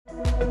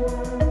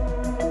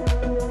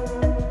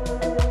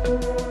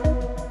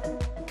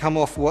Come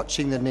off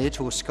watching the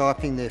net or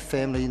Skyping their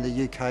family in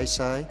the UK,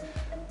 say,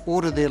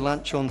 order their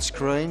lunch on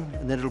screen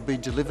and then it'll be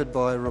delivered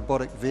by a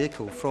robotic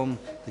vehicle from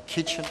the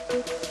kitchen.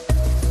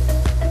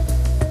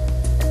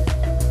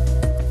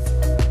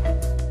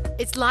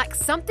 It's like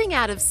something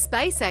out of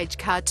space-age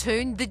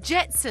cartoon The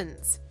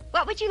Jetsons.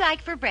 What would you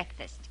like for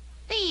breakfast?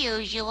 The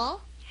usual.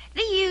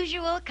 The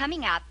usual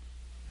coming up.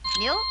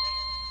 Milk,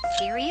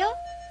 cereal,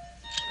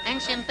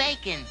 And some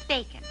bacon.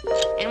 bacon,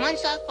 And one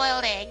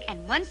soft-boiled egg.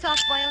 and one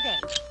soft-boiled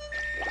egg.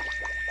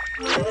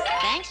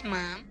 Thanks,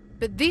 Mum.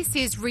 But this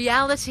is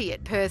reality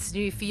at Perth's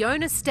new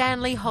Fiona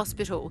Stanley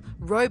Hospital.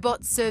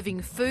 Robots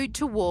serving food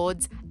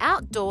towards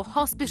outdoor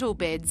hospital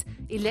beds,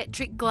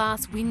 electric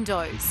glass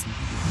windows.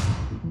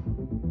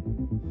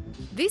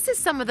 This is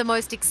some of the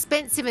most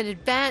expensive and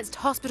advanced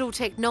hospital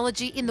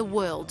technology in the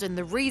world, and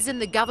the reason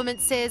the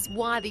government says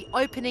why the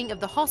opening of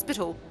the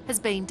hospital has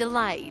been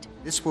delayed.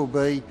 This will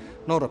be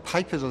not a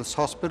paperless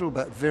hospital,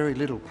 but very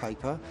little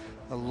paper.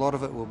 A lot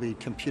of it will be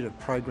computer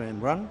program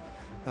run,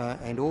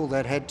 and all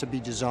that had to be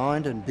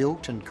designed and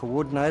built and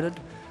coordinated,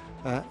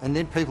 and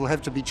then people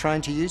have to be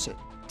trained to use it.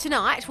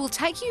 Tonight, we'll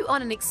take you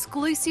on an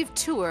exclusive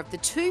tour of the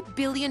 $2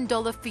 billion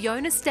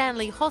Fiona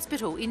Stanley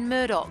Hospital in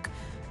Murdoch.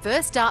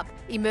 First up,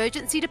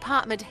 Emergency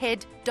Department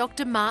Head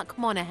Dr. Mark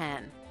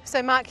Monaghan.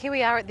 So Mark, here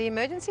we are at the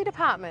Emergency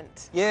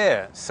Department.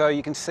 Yeah, so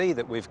you can see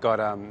that we've got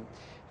an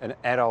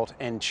adult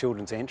and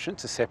children's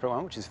entrance, a separate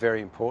one, which is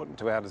very important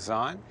to our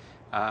design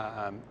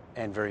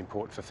and very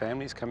important for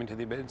families coming to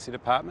the emergency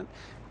department.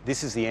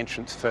 This is the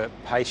entrance for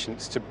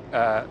patients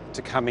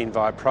to come in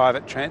via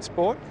private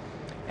transport,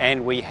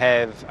 and we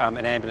have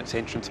an ambulance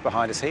entrance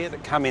behind us here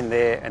that come in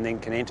there and then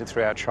can enter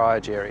through our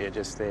triage area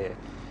just there.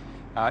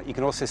 You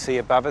can also see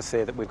above us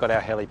there that we've got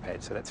our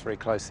helipad, so that's very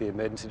close to the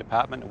emergency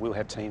department, and we'll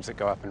have teams that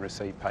go up and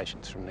receive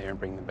patients from there and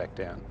bring them back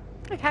down.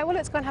 Okay, well,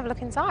 let's go and have a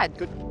look inside.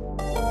 Good.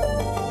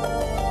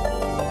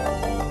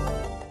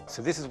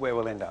 So this is where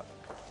we'll end up.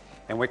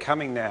 And we're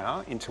coming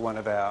now into one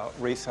of our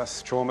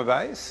resus trauma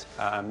bays.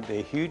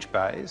 They're huge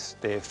bays.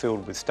 They're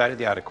filled with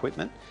state-of-the-art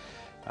equipment.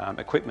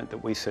 Equipment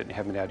that we certainly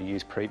haven't been able to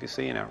use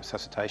previously in our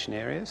resuscitation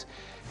areas.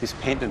 This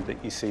pendant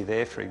that you see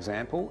there, for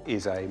example,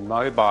 is a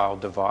mobile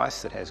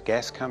device that has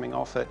gas coming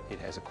off it. It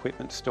has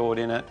equipment stored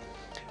in it.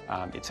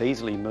 It's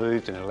easily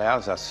moved and it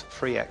allows us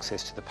free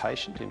access to the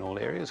patient in all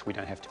areas. We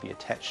don't have to be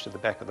attached to the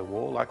back of the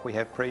wall like we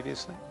have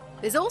previously.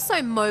 There's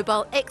also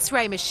mobile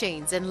X-ray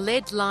machines and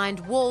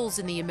lead-lined walls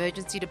in the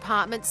emergency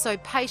department so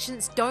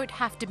patients don't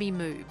have to be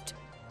moved.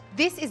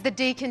 This is the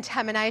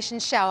decontamination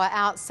shower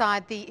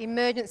outside the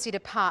emergency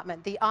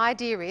department. The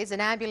idea is an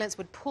ambulance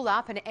would pull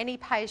up and any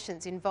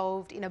patients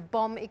involved in a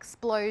bomb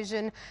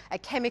explosion, a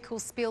chemical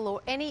spill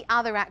or any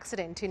other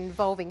accident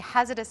involving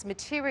hazardous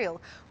material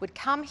would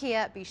come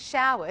here, be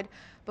showered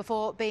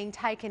before being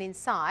taken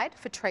inside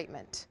for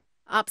treatment.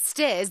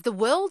 Upstairs, the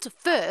world's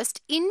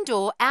first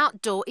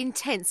indoor-outdoor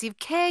intensive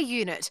care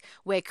unit,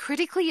 where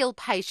critically ill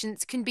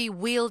patients can be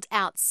wheeled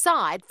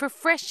outside for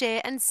fresh air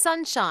and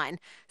sunshine,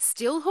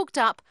 still hooked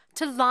up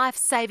to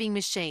life-saving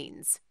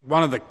machines.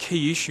 One of the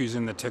key issues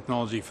in the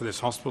technology for this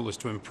hospital is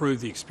to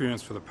improve the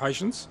experience for the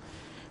patients,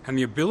 and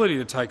the ability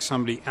to take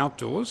somebody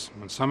outdoors,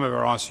 and some of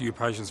our ICU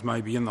patients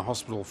may be in the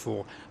hospital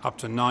for up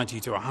to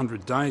 90 to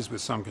 100 days with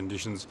some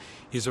conditions,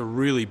 is a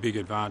really big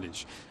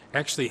advantage.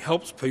 Actually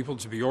helps people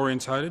to be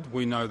orientated.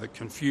 We know that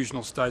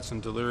confusional states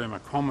and delirium are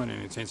common in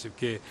intensive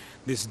care.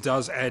 This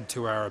does add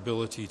to our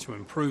ability to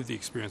improve the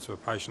experience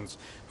of patients,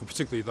 and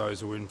particularly those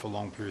who are in for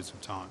long periods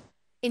of time.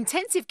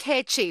 Intensive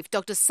Care Chief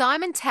Dr.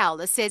 Simon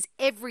Towler says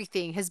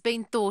everything has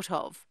been thought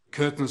of.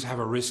 Curtains have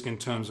a risk in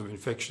terms of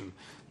infection.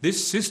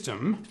 This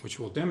system, which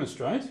we'll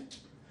demonstrate,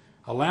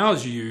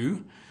 allows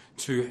you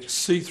to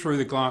see through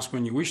the glass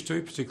when you wish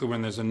to, particularly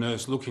when there's a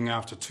nurse looking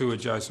after two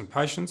adjacent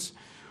patients,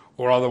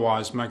 or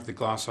otherwise make the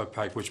glass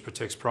opaque, which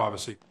protects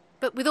privacy.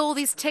 But with all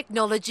this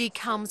technology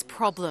comes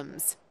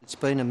problems. It's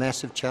been a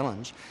massive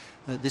challenge.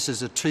 This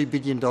is a $2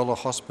 billion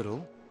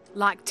hospital.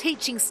 Like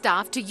teaching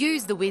staff to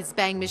use the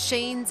whiz-bang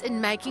machines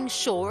and making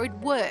sure it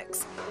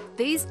works.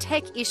 These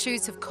tech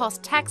issues have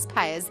cost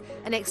taxpayers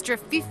an extra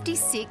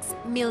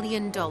 $56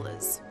 million.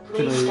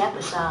 Please step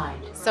aside.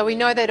 So we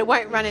know that it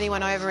won't run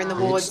anyone over in the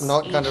wards. It's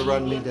not going to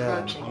run me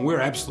down.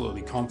 We're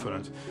absolutely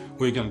confident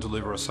we're going to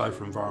deliver a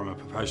safer environment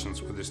for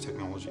patients with this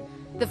technology.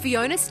 The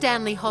Fiona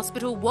Stanley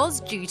Hospital was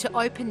due to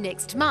open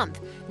next month.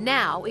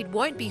 Now it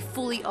won't be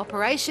fully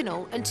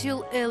operational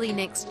until early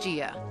next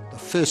year. The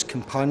first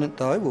component,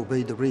 though, will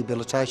be the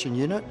rehabilitation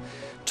unit.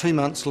 2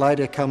 months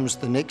later comes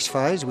the next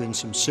phase when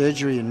some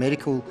surgery and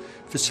medical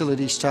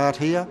facilities start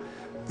here.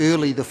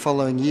 Early the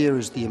following year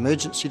is the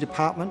emergency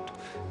department.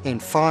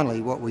 And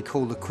finally, what we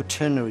call the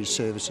quaternary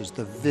services,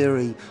 the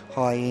very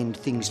high-end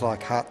things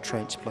like heart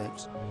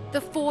transplants. The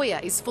foyer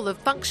is full of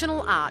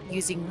functional art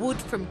using wood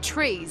from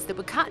trees that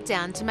were cut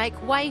down to make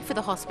way for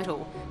the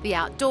hospital. The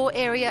outdoor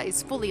area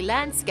is fully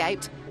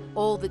landscaped.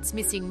 All that's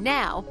missing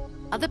now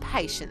are the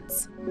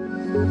patients.